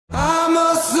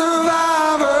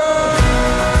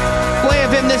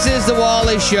This is the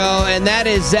Wally Show, and that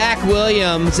is Zach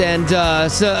Williams, and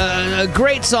a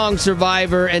great song,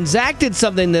 Survivor. And Zach did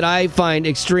something that I find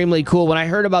extremely cool. When I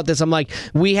heard about this, I'm like,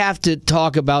 we have to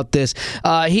talk about this.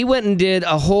 He went and did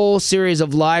a whole series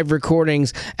of live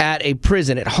recordings at a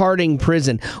prison, at Harding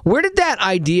Prison. Where did that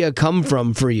idea come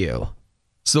from for you?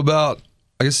 So I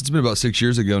guess it's been about 6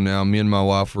 years ago now, me and my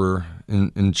wife were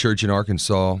in church in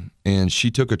Arkansas, and she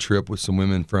took a trip with some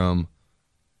women from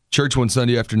church one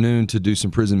Sunday afternoon to do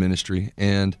some prison ministry.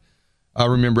 And I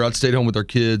remember I'd stayed home with our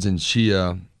kids, and she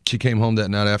came home that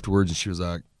night afterwards, and she was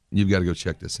like, "You've got to go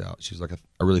check this out." She was like,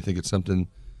 "I really think it's something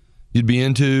you'd be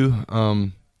into."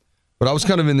 But I was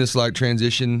kind of in this like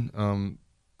transition.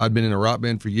 I'd been in a rock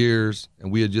band for years,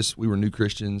 and we were new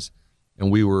Christians,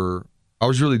 and I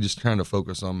was really just trying to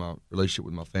focus on my relationship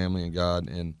with my family and God,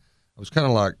 and I was kind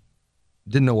of like,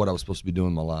 didn't know what I was supposed to be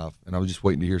doing in my life, and I was just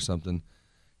waiting to hear something.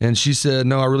 And she said,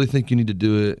 "No, I really think you need to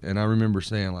do it." And I remember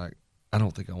saying, like, "I don't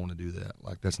think I want to do that.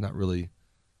 Like, that's not really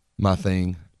my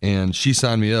thing." And she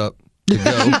signed me up to go.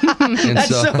 And that's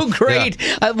so great.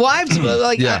 Yeah. Wives,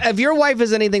 if your wife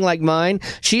is anything like mine,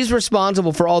 she's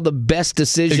responsible for all the best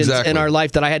decisions in our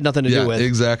life that I had nothing to do with.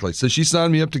 Exactly. So she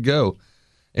signed me up to go.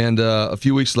 And a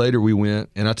few weeks later, we went,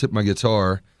 and I took my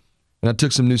guitar, and I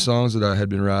took some new songs that I had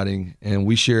been writing, and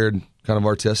we shared kind of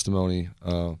our testimony.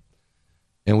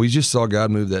 And we just saw God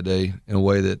move that day in a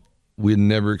way that we had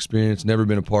never experienced, never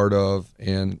been a part of.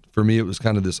 And for me, it was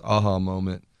kind of this aha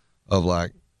moment of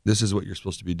like, this is what you're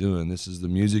supposed to be doing. This is the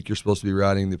music you're supposed to be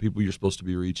writing, the people you're supposed to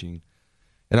be reaching.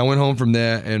 And I went home from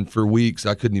that, and for weeks,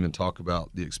 I couldn't even talk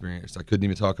about the experience. I couldn't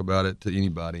even talk about it to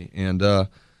anybody. And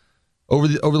over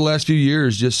the last few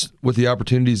years, just with the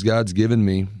opportunities God's given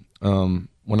me,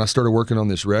 when I started working on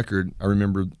this record, I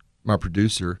remember my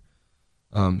producer,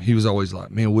 he was always like,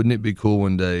 "Man, wouldn't it be cool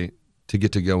one day to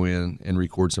get to go in and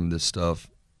record some of this stuff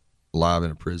live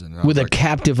in a prison?" With a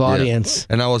captive audience.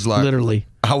 And I was like, literally.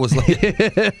 I was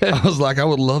like, I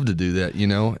would love to do that, you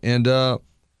know? And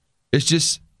it's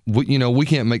just, we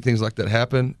can't make things like that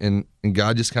happen. And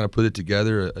God just kind of put it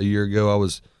together. A year ago, I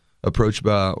was approached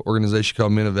by an organization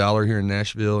called Men of Valor here in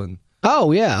Nashville. And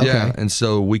oh, yeah. Okay. Yeah. And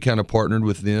so we kind of partnered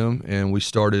with them, and we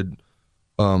started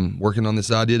working on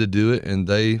this idea to do it. And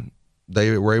they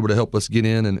were able to help us get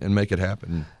in and make it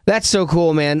happen. That's so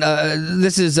cool, man.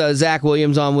 This is Zach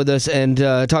Williams on with us, and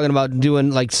talking about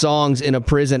doing like songs in a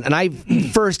prison. And I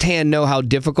firsthand know how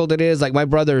difficult it is. Like, my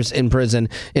brother's in prison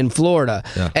in Florida,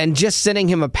 and just sending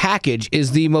him a package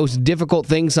is the most difficult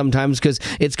thing sometimes, because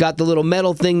it's got the little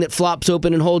metal thing that flops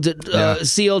open and holds it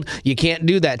sealed. You can't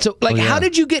do that. So, like, how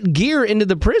did you get gear into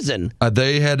the prison?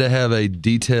 They had to have a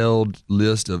detailed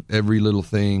list of every little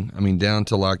thing. I mean, down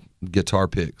to like guitar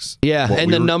picks. Yeah,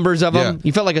 and the numbers of them.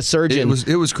 You felt like a surgeon.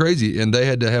 It was crazy, and they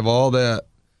had to have all that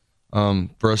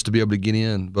for us to be able to get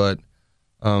in. But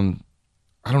I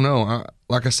don't know.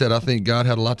 Like I said, I think God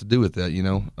had a lot to do with that,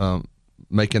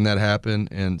 making that happen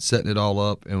and setting it all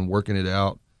up and working it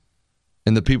out.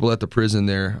 And the people at the prison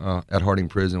there, at Harding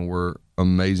Prison, were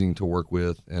amazing to work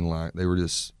with, and like they were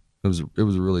just, it was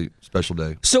a really special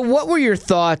day. So what were your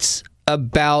thoughts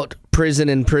about prison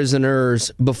and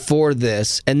prisoners before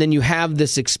this, and then you have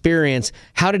this experience?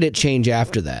 How did it change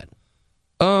after that?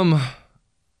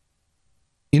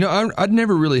 I'd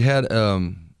never really had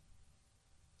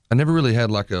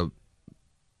like a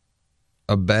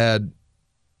bad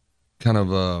kind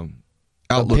of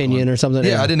outlook opinion or something.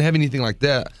 Yeah, I didn't have anything like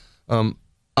that.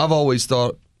 I've always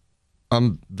thought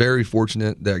I'm very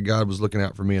fortunate that God was looking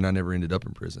out for me, and I never ended up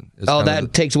in prison.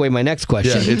 That takes away my next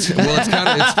question. Yeah, that's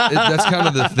kind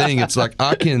of the thing. It's like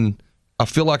I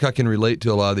feel like I can relate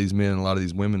to a lot of these men and a lot of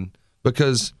these women,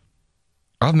 because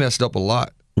I've messed up a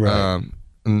lot. Right.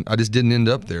 And I just didn't end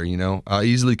up there, I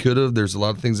easily could have. There's a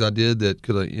lot of things I did that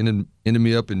could have ended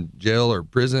me up in jail or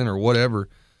prison or whatever.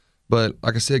 But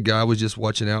like I said, God was just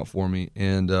watching out for me.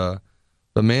 And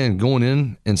but man, going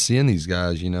in and seeing these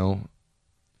guys,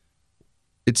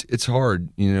 it's hard,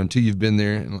 until you've been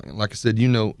there. And like I said, you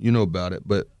know about it,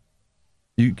 but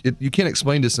you can't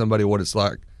explain to somebody what it's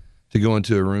like to go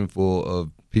into a room full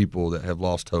of people that have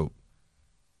lost hope.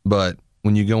 But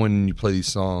when you go in and you play these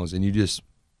songs and you just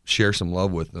share some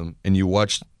love with them, and you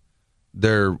watch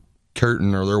their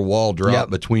curtain or their wall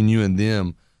drop between you and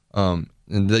them,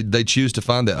 and they choose to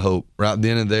find that hope right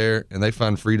then and there, and they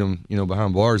find freedom,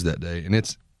 behind bars that day. And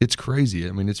it's it's crazy.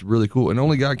 I mean, it's really cool, and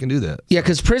only God can do that. Yeah,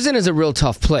 because prison is a real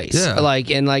tough place. Yeah.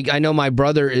 Like I know my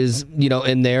brother is,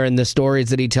 in there, and the stories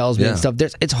that he tells me and stuff.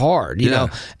 It's hard, you know.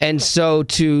 And so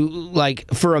to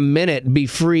for a minute be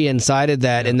free inside of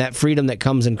that, and that freedom that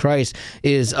comes in Christ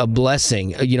is a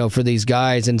blessing, for these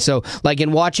guys. And so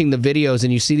in watching the videos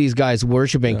and you see these guys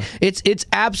worshiping, it's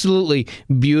absolutely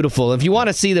beautiful. If you want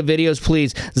to see the videos,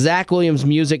 please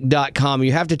ZachWilliamsMusic.com.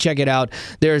 You have to check it out.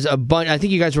 There's a bunch. I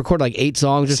think you guys record 8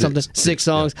 songs or something, 6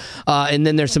 songs, and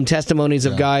then there's some testimonies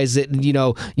of guys that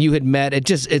you had met.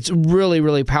 It's really,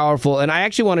 really powerful. And I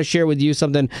actually want to share with you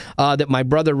something that my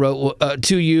brother wrote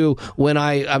to you when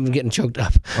I'm getting choked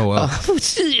up. Oh wow!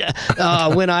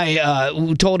 When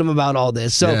I told him about all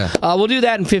this. So we'll do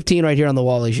that in 15 right here on the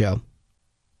Wally Show.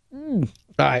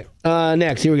 All right,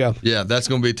 next, here we go. Yeah, that's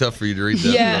going to be tough for you to read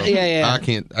that. Yeah. I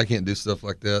can't do stuff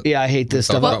like that. Yeah, I hate this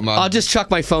stuff. I'll just chuck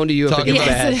my phone to you if it gets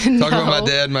bad. Talking about my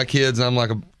dad and my kids, and I'm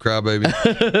like a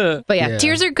crybaby. But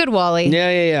tears are good, Wally.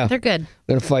 Yeah. They're good. I'm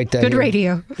going to fight that. Good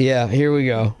radio. Yeah, here we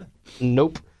go.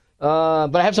 Nope.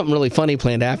 But I have something really funny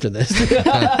planned after this.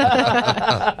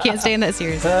 Can't stay in that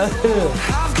series.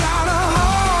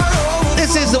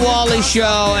 This is the Wally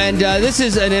Show, and this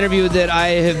is an interview that I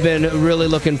have been really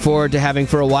looking forward to having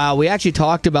for a while. We actually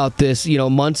talked about this,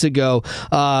 months ago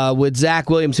with Zach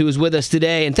Williams, who was with us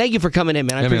today. And thank you for coming in,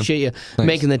 man. I appreciate you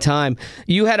making the time.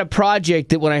 You had a project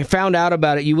that when I found out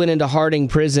about it, you went into Harding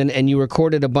Prison and you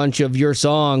recorded a bunch of your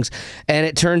songs, and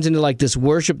it turns into this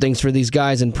worship things for these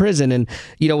guys in prison. And,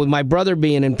 with my brother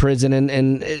being in prison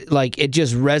and it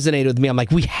just resonated with me. I'm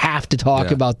like, we have to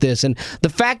talk about this. And the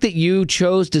fact that you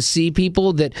chose to see people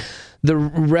that the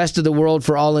rest of the world,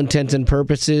 for all intents and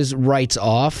purposes, writes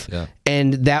off,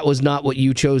 and that was not what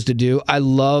you chose to do. I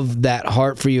love that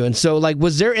heart for you. And so,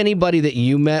 was there anybody that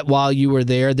you met while you were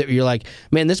there that you're like,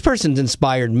 man, this person's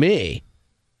inspired me?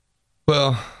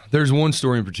 Well, there's one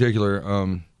story in particular.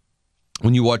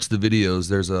 When you watch the videos,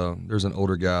 there's an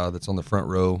older guy that's on the front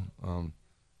row, kind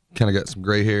of got some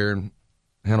gray hair and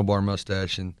handlebar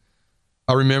mustache, and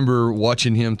I remember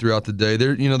watching him throughout the day.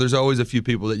 There's always a few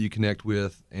people that you connect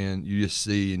with, and you just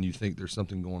see, and you think there's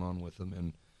something going on with them.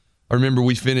 And I remember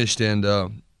we finished, and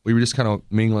we were just kind of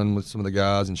mingling with some of the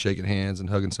guys and shaking hands and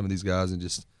hugging some of these guys and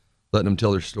just letting them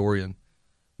tell their story. And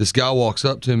this guy walks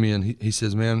up to me, and he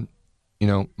says, "Man,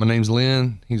 my name's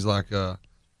Lynn." He's like, "I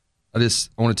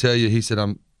want to tell you." He said,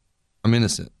 "I'm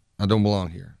innocent. I don't belong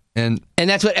here." And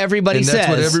that's what everybody says. That's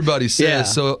what everybody says. Yeah.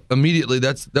 So immediately,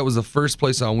 that was the first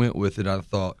place I went with it, I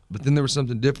thought. But then there was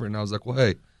something different, and I was like, well,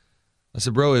 hey. I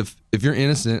said, bro, if you're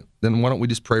innocent, then why don't we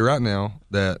just pray right now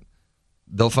that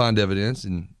they'll find evidence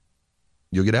and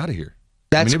you'll get out of here.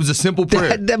 It was a simple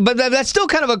prayer. But that's still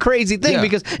kind of a crazy thing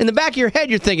because in the back of your head,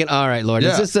 you're thinking, all right, Lord,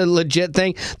 is this a legit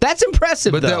thing? That's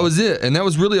impressive, But though. that was it, and that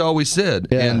was really all we said.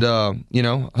 Yeah. And,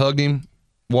 hugged him,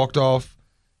 walked off.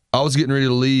 I was getting ready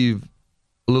to leave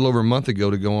a little over a month ago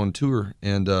to go on tour,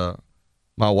 and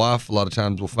my wife a lot of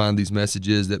times will find these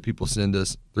messages that people send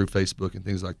us through Facebook and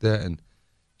things like that, and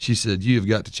she said, you have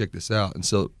got to check this out. And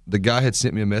so the guy had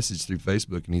sent me a message through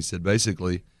Facebook, and he said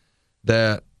basically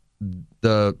that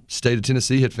the state of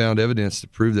Tennessee had found evidence to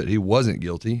prove that he wasn't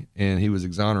guilty, and he was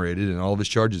exonerated, and all of his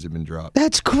charges had been dropped.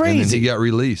 That's crazy. And then he got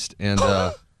released, and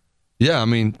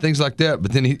things like that.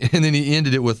 But then he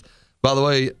ended it with, by the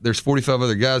way, there's 45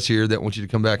 other guys here that want you to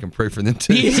come back and pray for them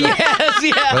too. So, Yes,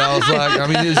 yeah. But I was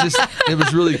like, it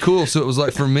was really cool. So it was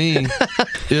like, for me,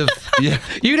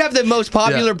 you'd have the most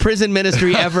popular prison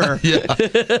ministry ever.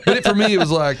 But for me, it was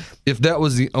like, if that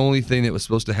was the only thing that was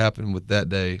supposed to happen with that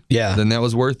day, then that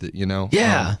was worth it,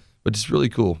 Yeah. But it's really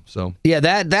cool. So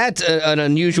that's an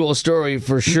unusual story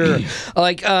for sure.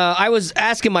 I was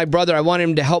asking my brother, I want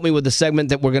him to help me with the segment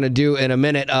that we're going to do in a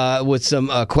minute with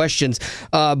some questions.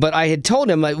 But I had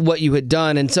told him what you had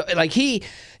done, and so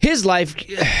his life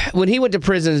when he went to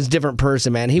prison is a different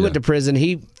person, man. He went to prison,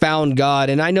 he found God,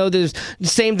 and I know there's the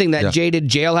same thing, that jaded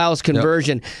jailhouse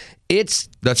conversion.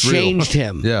 That's changed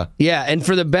him. Yeah, and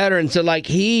for the better. And so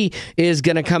he is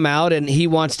going to come out, and he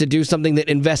wants to do something that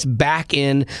invests back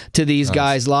in to these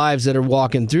guys' lives that are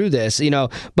walking through this,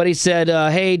 But he said,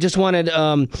 hey, just wanted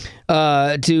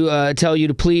to tell you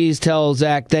to please tell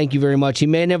Zach thank you very much. He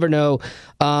may never know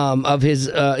of his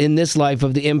in this life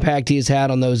of the impact he has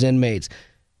had on those inmates.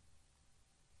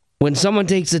 When someone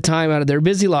takes the time out of their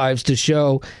busy lives to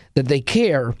show that they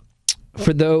care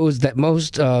for those that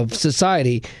most of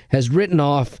society has written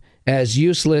off as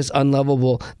useless,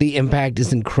 unlovable, the impact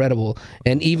is incredible.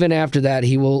 And even after that,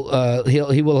 he will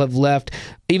have left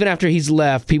even after he's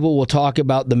left, people will talk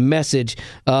about the message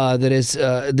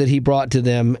that he brought to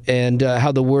them, and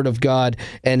how the Word of God,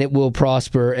 and it will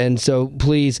prosper. And so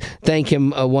please thank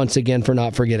him once again for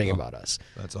not forgetting about us.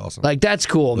 That's awesome. Like, that's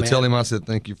cool, man. Tell him I said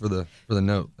thank you for the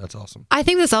note. That's awesome. I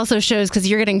think this also shows, because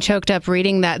you're getting choked up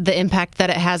reading that, the impact that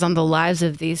it has on the lives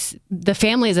of the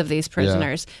families of these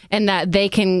prisoners, and that they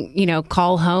can,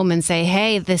 call home and say,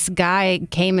 hey, this guy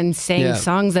came and sang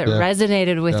songs that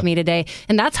resonated with me today.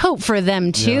 And that's hope for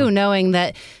them too, knowing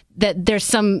that there's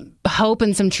some hope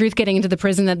and some truth getting into the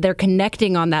prison, that they're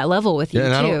connecting on that level with you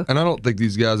too. And I don't think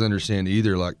these guys understand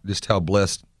either, like, just how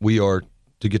blessed we are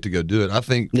to get to go do it. I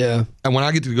think, and when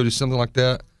I get to go do something like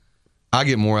that, I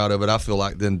get more out of it, I feel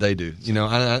like, than they do.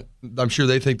 I'm sure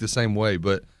they think the same way,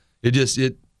 but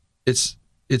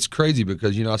it's crazy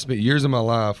because, I spent years of my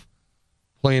life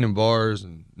playing in bars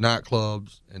and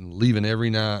nightclubs and leaving every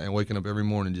night and waking up every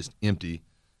morning just empty.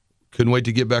 Couldn't wait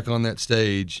to get back on that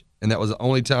stage, and that was the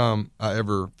only time I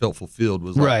ever felt fulfilled,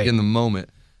 was like in the moment.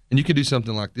 And you can do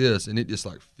something like this, and it just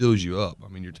like fills you up. I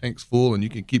mean, your tank's full, and you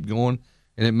can keep going,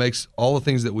 and it makes all the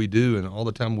things that we do and all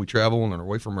the time we travel and are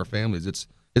away from our families,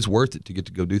 it's worth it to get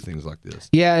to go do things like this.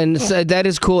 Yeah, and that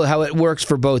is cool how it works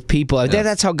for both people.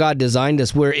 That's how God designed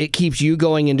us, where it keeps you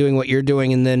going and doing what you're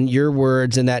doing, and then your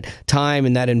words and that time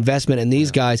and that investment in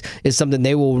these guys is something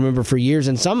they will remember for years.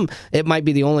 And some, it might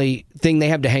be the only thing they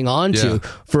have to hang on to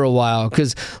for a while.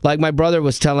 Because, like, my brother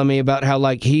was telling me about how,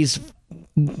 like, he's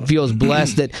feels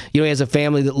blessed that he has a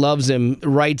family that loves him,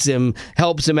 writes him,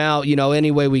 helps him out any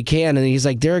way we can. And he's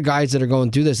like, there are guys that are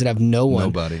going through this that have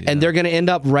nobody, and they're going to end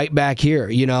up right back here,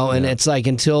 and it's like,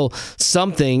 until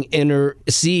something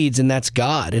intercedes, and that's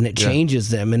God, and it changes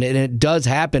them, and it does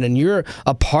happen, and you're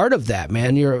a part of that,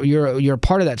 man. You're a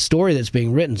part of that story that's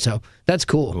being written. So that's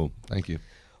cool. Thank you.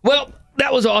 Well,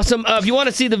 that was awesome. If you want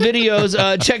to see the videos,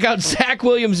 check out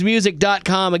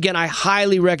ZachWilliamsMusic.com. Again, I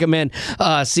highly recommend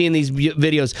seeing these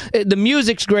videos. The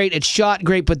music's great. It's shot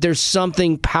great, but there's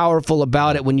something powerful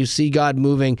about it when you see God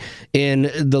moving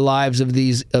in the lives of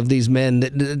these men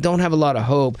that don't have a lot of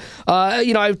hope. I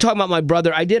was talking about my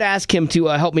brother. I did ask him to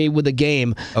help me with a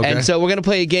game. Okay. And so we're going to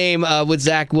play a game with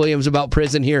Zach Williams about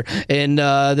prison here in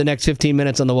the next 15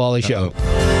 minutes on The Wally Show.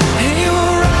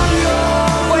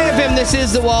 This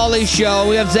is The Wally Show.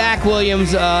 We have Zach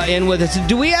Williams in with us.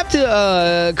 Do we have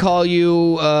to call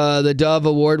you the Dove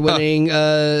Award-winning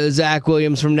Zach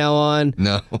Williams from now on?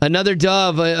 No. Another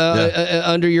Dove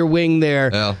under your wing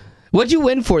there. Yeah. What'd you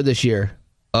win for this year?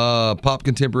 Pop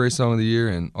Contemporary Song of the Year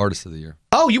and Artist of the Year.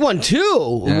 Oh, you won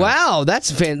two. Yeah. Wow, that's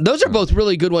those are both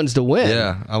really good ones to win.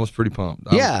 Yeah, I was pretty pumped.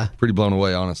 I was pretty blown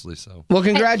away, honestly. So, well,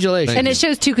 congratulations. And it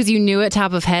shows too, because you knew it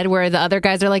top of head, where the other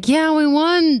guys are like, "Yeah, we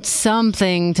won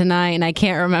something tonight, and I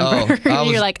can't remember."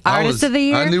 You're like, Artist of the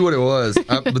Year. I knew what it was,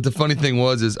 but the funny thing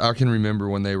is I can remember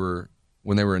when they were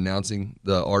announcing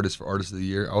the artist for Artist of the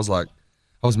Year. I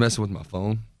was messing with my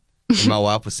phone. And my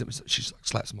wife was sitting, she's like,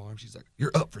 slaps my arm. She's like,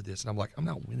 "You're up for this," and I'm like, "I'm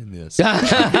not winning this."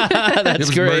 That's it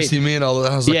was great. Mercy Me and all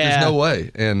that. I was like, "There's no way,"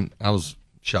 and I was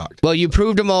shocked. Well, you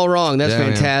proved them all wrong. That's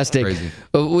fantastic. Man,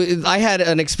 crazy. I had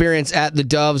an experience at the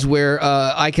Doves where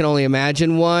I Can Only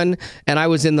Imagine won, and I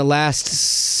was in the last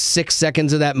 6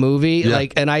 seconds of that movie. Yeah.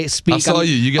 And I speak. I saw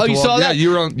you. You get to you walk. saw that?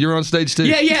 Yeah, you were on stage too.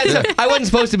 Yeah. So I wasn't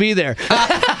supposed to be there.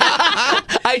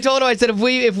 I told him, I said,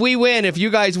 if we win, if you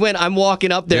guys win, I'm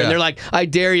walking up there. And they're like, "I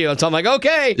dare you." And so I'm like,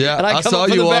 "Okay." Yeah, and I saw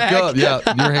you walk up. Yeah,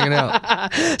 you're hanging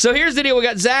out. So here's the deal. We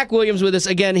got Zach Williams with us.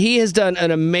 Again, he has done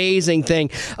an amazing thing.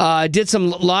 Did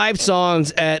some live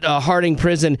songs at Harding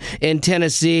Prison in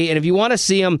Tennessee. And if you want to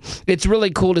see them, it's really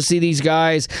cool to see these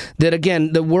guys that,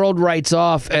 again, the world writes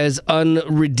off as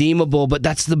unredeemable. But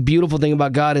that's the beautiful thing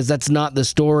about God, is that's not the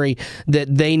story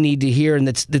that they need to hear. And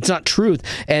it's not truth.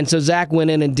 And so Zach went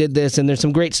in and did this. And there's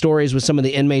some great stories with some of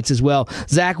the inmates as well.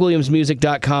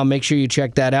 ZachWilliamsMusic.com. Make sure you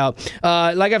check that out.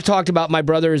 Like I've talked about, my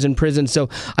brother is in prison, so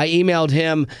I emailed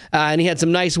him, and he had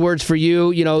some nice words for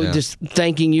you, just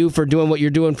thanking you for doing what you're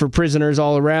doing for prisoners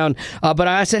all around. But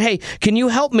I said, "Hey, can you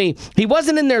help me?" He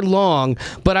wasn't in there long,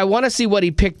 but I want to see what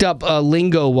he picked up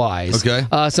lingo-wise. Okay.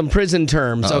 Some prison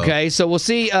terms, okay? So we'll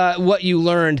see what you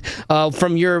learned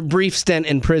from your brief stint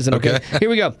in prison, okay? Here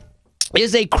we go.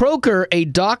 Is a croaker a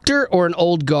doctor or an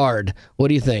old guard? What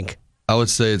do you think? I would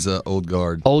say it's an old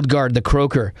guard. Old guard, the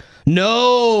croaker.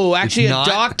 No, actually a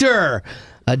doctor.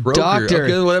 A doctor.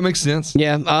 Okay, well, that makes sense.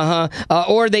 Yeah,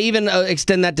 or they even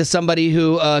extend that to somebody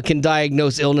who can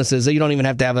diagnose illnesses. You don't even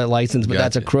have to have a license, but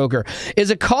that's a croaker.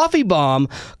 Is a coffee bomb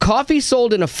coffee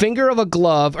sold in a finger of a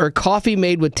glove, or coffee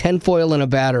made with tinfoil and a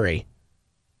battery?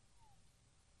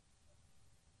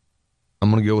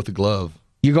 I'm going to go with the glove.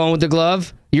 You're going with the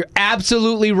glove? You're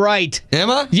absolutely right. Am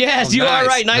I? Yes, you are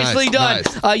right. Nicely done.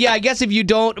 Nice. Yeah, I guess if you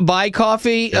don't buy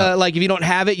coffee, like if you don't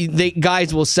have it,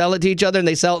 guys will sell it to each other, and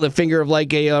they sell it in the finger of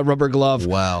like a rubber glove.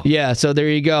 Wow. Yeah, so there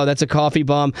you go. That's a coffee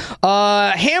bomb.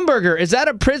 Hamburger, is that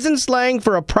a prison slang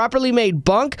for a properly made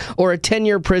bunk or a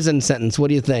 10-year prison sentence? What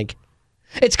do you think?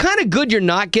 It's kind of good you're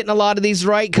not getting a lot of these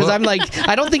right, because I'm like,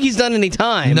 I don't think he's done any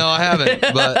time. No, I haven't,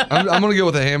 but I'm going to go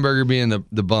with a hamburger being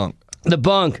the bunk. The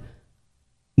bunk.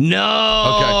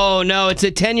 No, okay. No, it's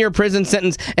a 10-year prison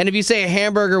sentence. And if you say a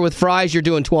hamburger with fries, you're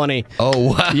doing 20.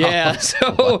 Oh, wow. Yeah.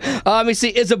 So let me see.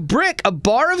 Is a brick a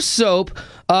bar of soap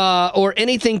or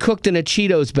anything cooked in a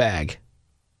Cheetos bag?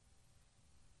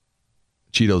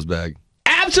 Cheetos bag.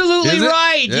 Absolutely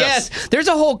right. Yes. There's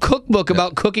a whole cookbook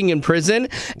about cooking in prison,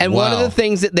 and one of the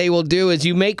things that they will do is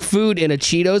you make food in a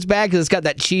Cheetos bag because it's got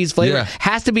that cheese flavor. Yeah.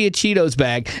 Has to be a Cheetos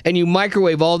bag, and you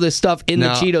microwave all this stuff in the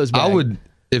Cheetos bag. I would,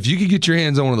 if you could get your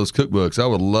hands on one of those cookbooks, I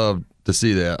would love to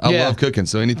see that. I love cooking,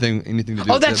 so anything to do.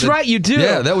 Oh, that's right, you do.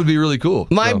 Yeah, that would be really cool.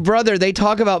 My brother, they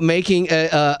talk about making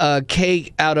a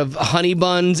cake out of honey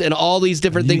buns and all these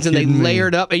different things, and they layer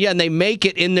it up. Yeah, and they make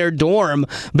it in their dorm,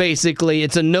 basically.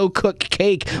 It's a no-cook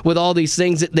cake with all these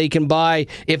things that they can buy.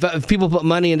 If people put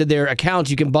money into their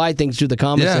accounts, you can buy things through the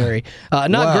commissary.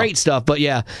 Not great stuff, but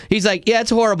yeah. He's like, yeah,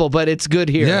 it's horrible, but it's good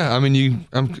here. Yeah, I mean,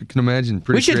 I can imagine.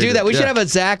 We should do that. We should have a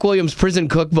Zach Williams prison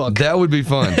cookbook. That would be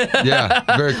fun.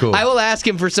 Yeah, very cool. I will ask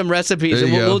him for some recipes,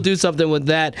 and we'll do something with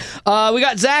that. We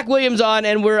got Zach Williams on,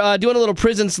 and we're doing a little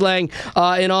prison slang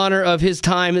in honor of his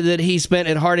time that he spent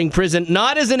at Harding Prison,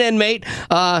 not as an inmate.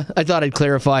 I thought I'd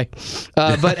clarify,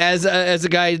 but as a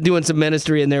guy doing some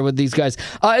ministry in there with these guys.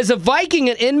 Is a Viking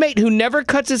an inmate who never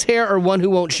cuts his hair or one who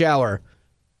won't shower?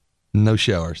 No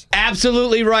showers.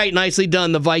 Absolutely right. Nicely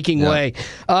done, the Viking way.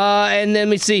 And then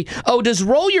we see, does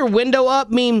roll your window up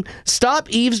mean stop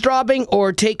eavesdropping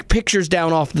or take pictures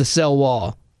down off the cell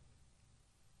wall?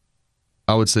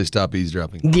 I would say stop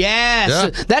eavesdropping. Yes.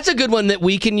 Yeah. That's a good one that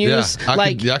we can use. Yeah,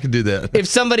 I could do that.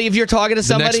 If you're talking to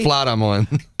somebody. The next flight I'm on.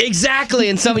 Exactly.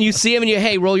 And you see him and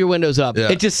hey, roll your windows up.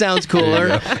 Yeah. It just sounds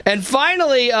cooler. And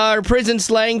finally, our prison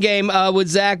slang game with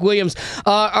Zach Williams.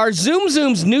 Are Zoom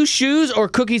Zooms new shoes or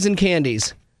cookies and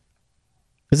candies?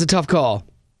 It's a tough call.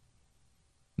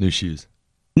 New shoes.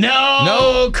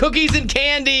 No, cookies and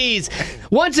candies.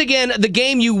 Once again, the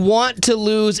game you want to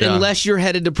lose unless you're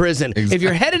headed to prison. Exactly. If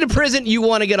you're headed to prison, you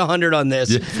want to get 100 on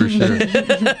this. Yeah, for sure.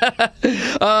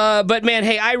 But man,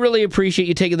 hey, I really appreciate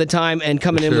you taking the time and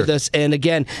coming in with us. And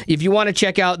again, if you want to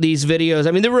check out these videos,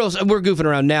 I mean, they're real. We're goofing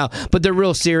around now, but they're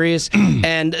real serious.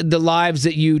 And the lives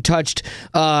that you touched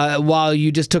while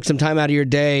you just took some time out of your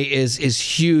day is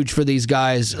huge for these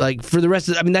guys. Like for the rest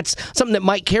of, that's something that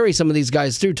might carry some of these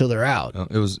guys through till they're out.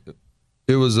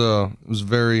 It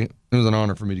was an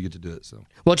honor for me to get to do it. So,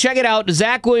 well, check it out,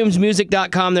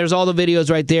 ZachWilliamsMusic.com. There's all the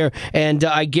videos right there, and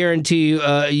I guarantee you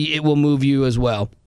it will move you as well.